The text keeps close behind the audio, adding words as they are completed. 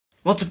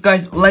What's up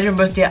guys, Legend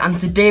Burst here, and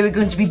today we're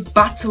going to be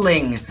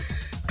battling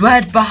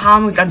Dread,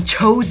 Bahamut and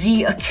CHO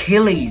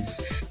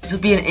Achilles. This will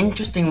be an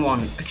interesting one.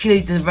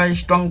 Achilles is a very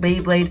strong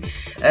Beyblade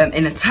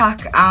in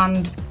attack,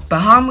 and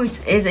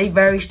Bahamut is a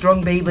very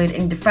strong Beyblade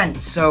in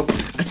defense. So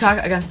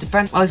attack against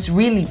defense, well, it's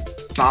really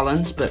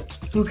balanced, but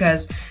who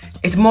cares?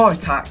 It's more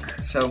attack,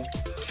 so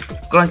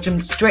gonna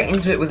jump straight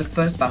into it with the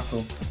first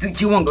battle. 3,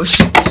 2, 1, go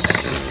shoot! 3,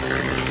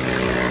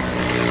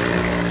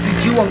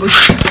 2, 1, go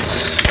shoot!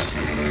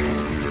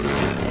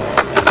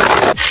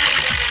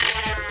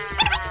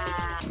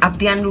 At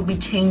the end, we'll be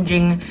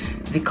changing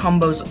the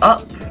combos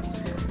up.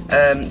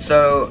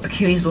 So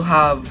Achilles will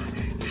have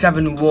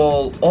 7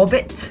 wall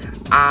orbit,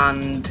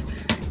 and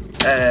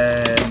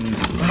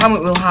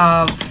Bahamut will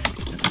have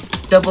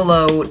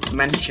 00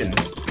 dimension.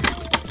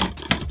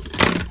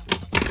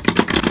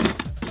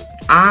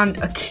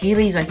 And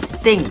Achilles, I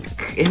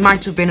think, it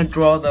might have been a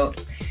draw though.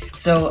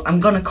 So I'm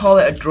gonna call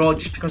it a draw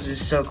just because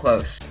it's so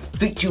close.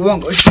 3, 2, 1,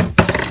 go shoot!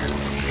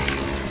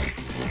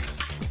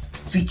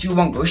 3, 2,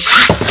 1, go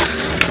shoot!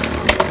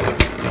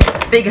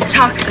 Big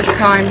attacks this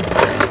time,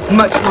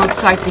 much more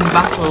exciting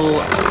battle,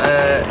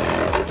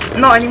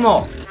 not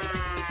anymore.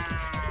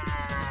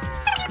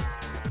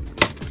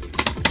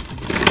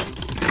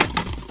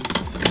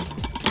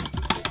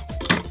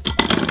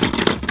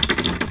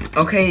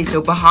 Okay,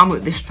 so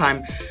Bahamut this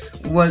time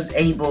was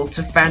able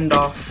to fend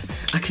off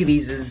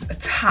Achilles'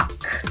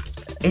 attack.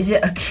 Is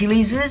it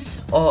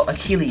Achilles' or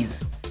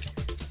Achilles?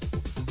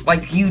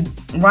 Like, you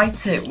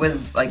write it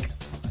with, like,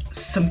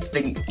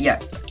 something,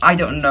 yeah, I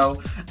don't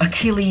know.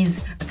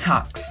 Achilles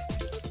attacks.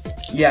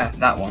 Yeah,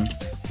 that one.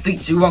 3,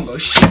 2, 1, go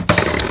shoot! 3,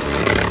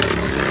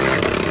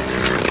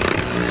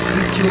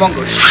 2, 1,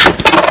 go shoot!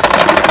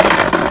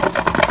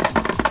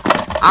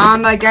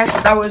 And I guess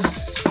that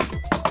was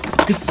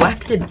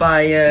deflected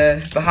by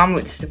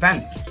Bahamut's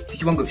defense. 3,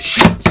 2, 1, go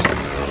shoot!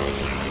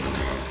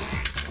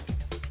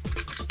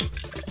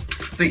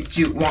 3,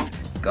 2, 1,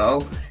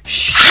 go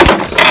shoot!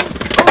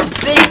 Oh,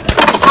 big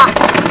attack!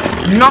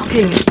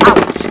 Knocking out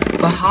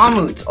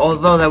Bahamut,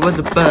 although there was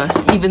a burst,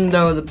 even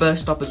though the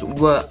burst stoppers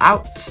were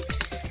out.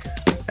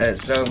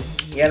 So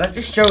yeah, that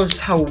just shows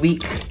how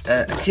weak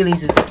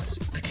Achilles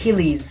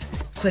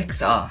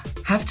clicks are.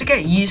 Have to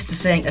get used to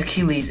saying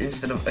Achilles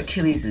instead of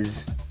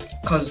Achilles's,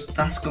 because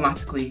that's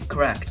grammatically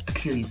correct.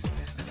 Achilles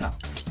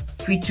attacks.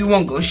 3, 2,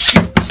 1, go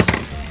shoot!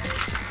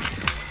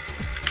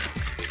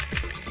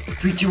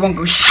 3, 2, 1,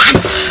 go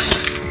shoot!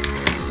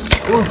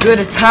 Oh, good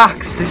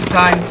attacks this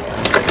time.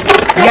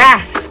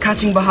 Yes,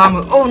 catching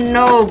Bahamut. Oh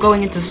no,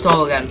 going into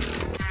stall again.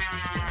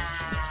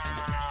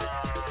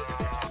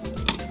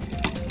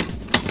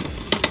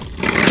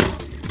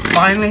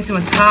 Finally some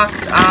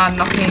attacks and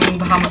knocking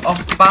Bahamut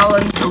off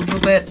balance a little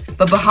bit.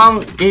 But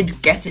Bahamut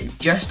did get it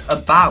just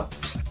about.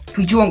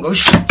 3, 2, 1, go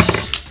shoot.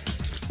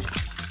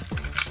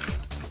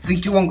 3,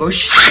 2, 1, go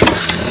shoot.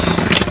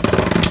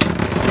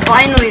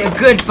 Finally a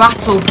good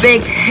battle,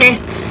 big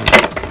hits.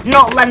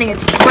 Not letting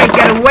its prey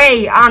get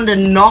away, and a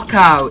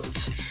knockout.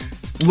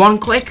 1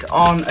 click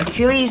on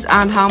Achilles,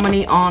 and how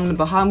many on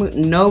Bahamut?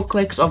 No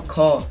clicks, of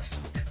course.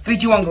 3,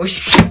 2, 1, go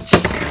shoot!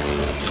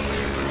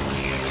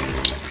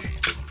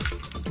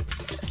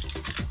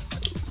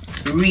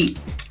 3.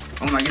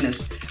 Oh my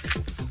goodness.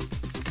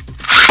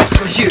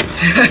 Go shoot!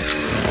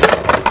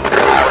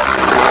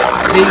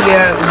 The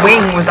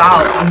wing was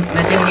out, and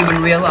I didn't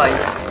even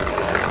realize.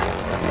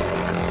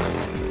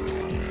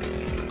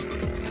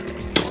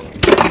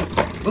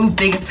 Ooh,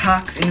 big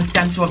attacks in the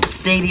center of the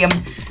stadium.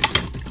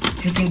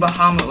 Hitting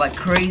Bahamut like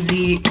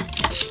crazy.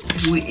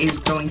 Who is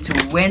going to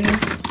win?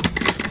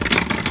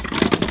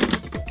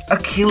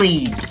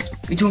 Achilles.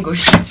 3, 2, 1, go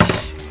shoot.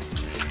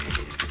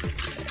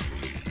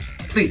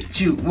 3,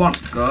 2, 1,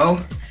 go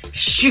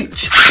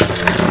shoot.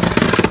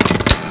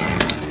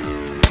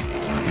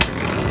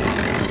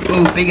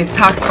 Ooh, big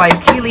attacks by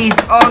Achilles.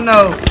 Oh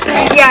no.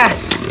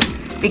 Yes.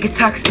 Big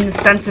attacks in the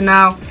center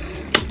now.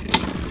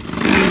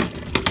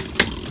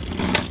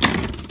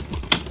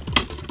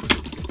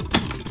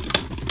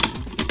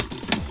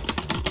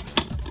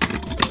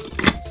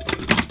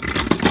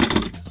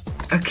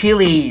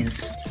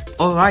 Achilles.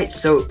 Alright,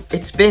 so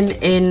it's been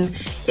in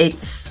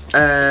its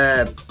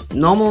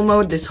normal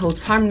mode this whole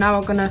time. Now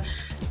we're gonna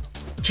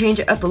change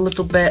it up a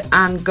little bit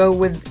and go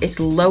with its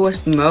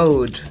lowest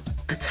mode,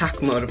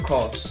 attack mode, of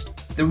course.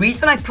 The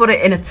reason I put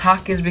it in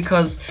attack is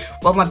because,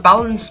 well, my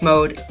balance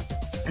mode,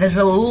 there's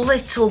a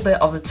little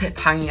bit of the tip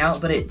hanging out,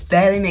 but it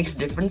barely makes a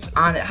difference,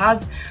 and it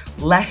has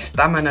less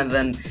stamina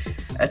than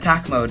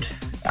attack mode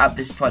at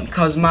this point,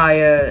 because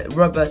my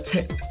rubber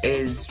tip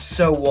is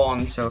so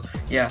worn. So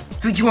yeah,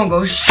 3, 2, 1,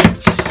 go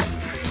shoot!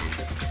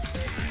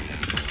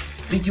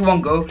 3, 2,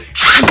 1, go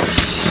shoot!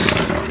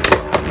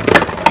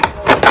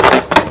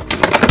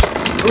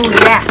 Oh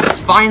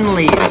yes,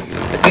 finally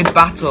a good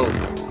battle.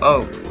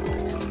 Oh,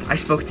 I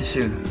spoke too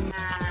soon.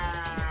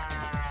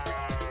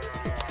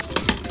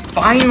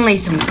 Finally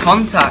some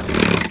contact,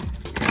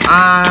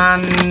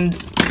 and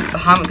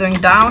Bahamut going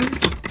down.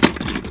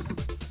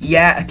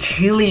 Yeah,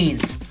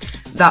 Achilles.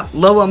 That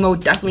lower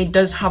mode definitely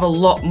does have a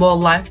lot more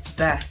life to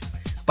death.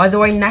 By the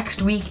way,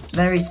 next week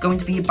there is going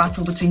to be a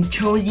battle between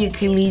CHO,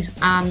 Achilles,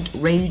 and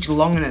Rage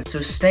Longinus, so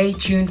stay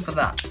tuned for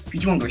that. 3,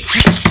 2, 1, go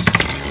shoot!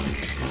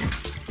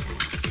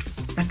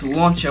 Battle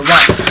launcher,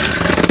 wow.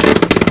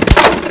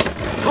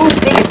 Oh,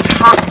 big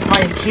attacks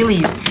by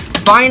Achilles.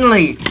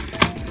 Finally!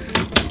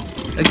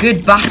 A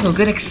good battle,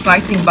 good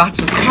exciting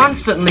battle,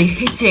 constantly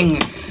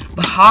hitting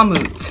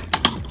BAHAMUT.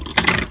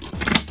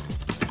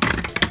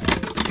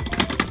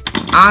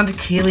 And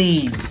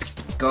Achilles.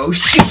 Go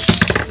shoot!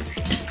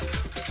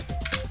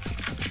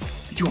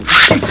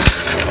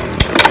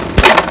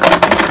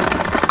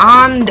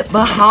 And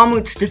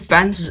BAHAMUT's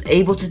defense was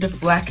able to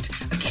deflect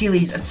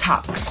Achilles'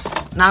 attacks.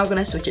 Now we're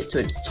going to switch it to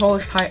its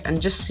tallest height and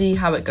just see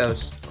how it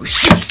goes. Go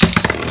shoot!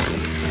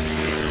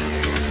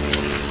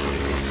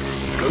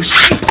 Go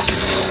shoot!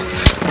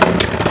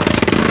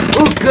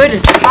 Oh, good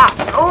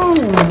attacks! Oh,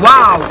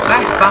 wow!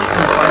 Best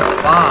battle by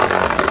far.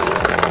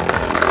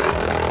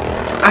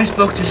 I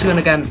spoke too soon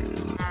again.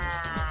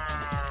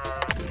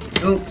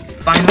 Oh,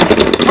 finally.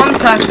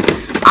 Contact!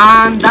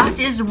 And that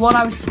is what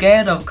I was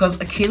scared of, because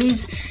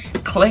Achilles'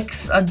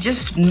 clicks are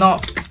just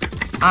not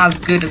as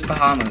good as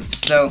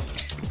BAHAMUT's. So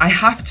I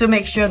have to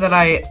make sure that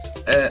I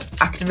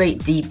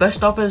activate the burst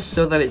stoppers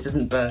so that it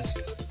doesn't burst.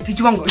 3,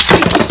 2, 1, go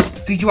shoot!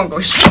 3, 2, 1, go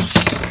shoot!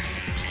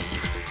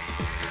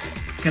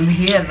 You can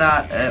hear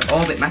that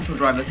orbit metal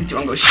driver. 3, 2,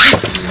 1, go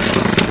shoot!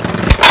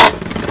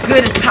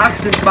 Good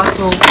attacks this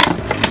battle.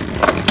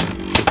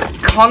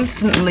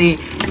 Constantly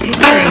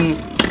hitting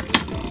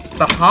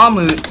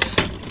BAHAMUT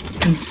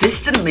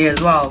consistently as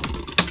well.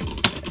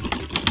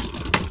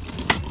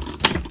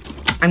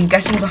 I'm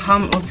guessing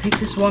BAHAMUT will take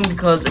this one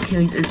because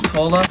Achilles is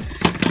taller.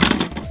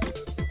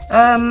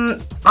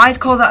 I'd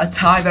call that a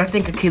tie, but I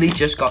think Achilles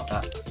just got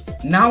that.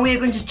 Now we are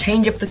going to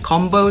change up the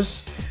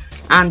combos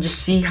and just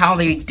see how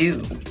they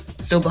do.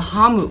 So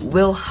BAHAMUT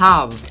will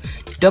have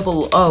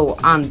double O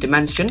and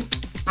dimension,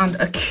 and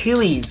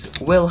Achilles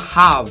will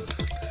have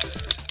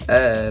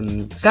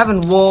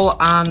 7 wall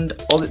and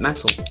orbit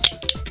metal.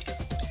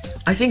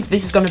 I think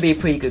this is going to be a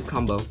pretty good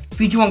combo.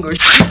 3, 2, 1, go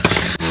shoot!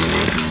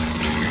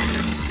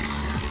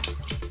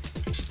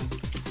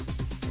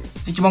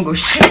 3, 2, 1, go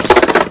shoot!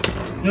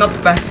 Not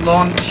the best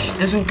launch.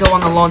 Doesn't go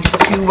on the launch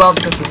too well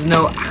because there's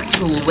no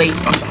actual weight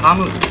on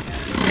BAHAMUT.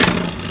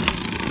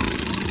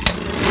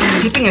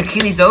 Tipping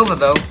Achilles over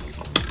though.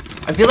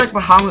 I feel like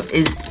BAHAMUT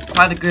is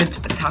quite a good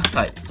attack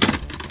type.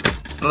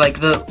 Like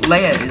the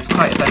layer is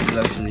quite effective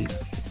actually.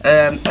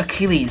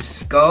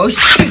 Achilles, go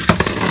shoot!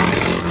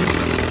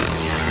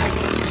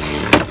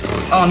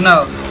 Oh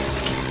no.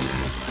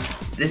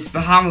 This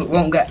BAHAMUT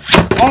won't get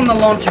on the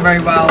launcher very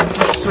well. I have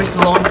to switch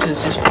the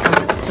launchers just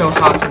because it's so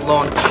hard to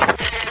launch.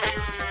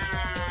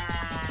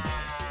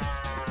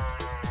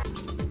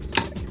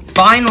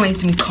 Finally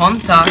some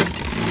contact,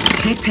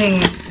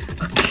 tipping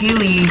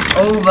Achilles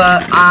over,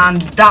 and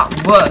that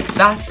worked.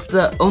 That's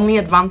the only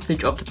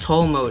advantage of the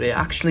tall mode. It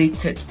actually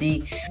tips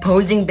the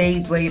opposing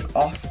Beyblade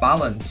off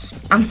balance.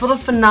 And for the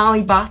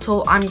finale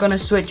battle, I'm gonna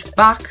switch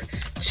back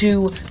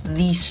to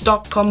the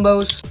stock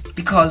combos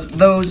because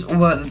those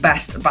were the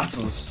best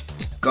battles.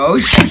 Go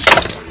shoot!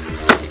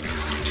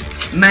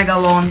 Mega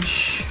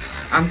launch,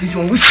 and 3, 2,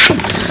 1, shoot!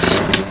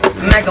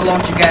 Mega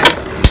launch again.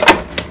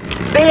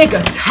 Big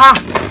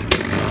attacks,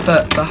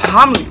 but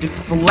BAHAMUT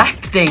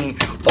deflecting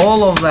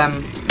all of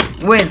them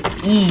with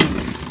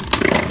ease.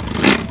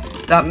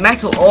 That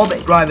metal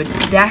orbit driver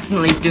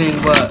definitely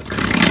doing work.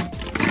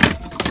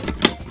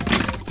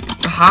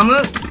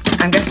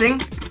 BAHAMUT, I'm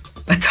guessing,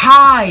 a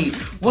tie!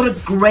 What a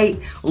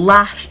great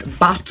last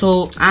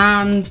battle,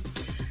 and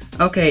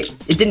okay,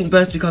 it didn't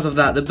burst because of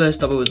that, the burst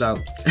stopper was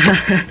out.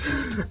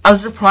 I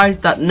was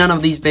surprised that none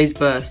of these bays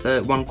burst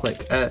one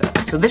click.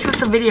 So this was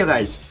the video,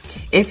 guys.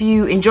 If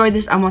you enjoyed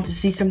this and want to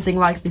see something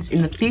like this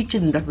in the future,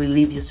 then definitely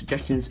leave your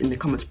suggestions in the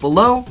comments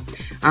below.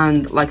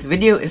 And like the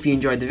video if you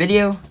enjoyed the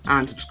video,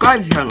 and subscribe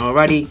if you haven't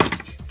already.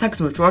 Thanks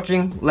so much for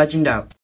watching. Legend out.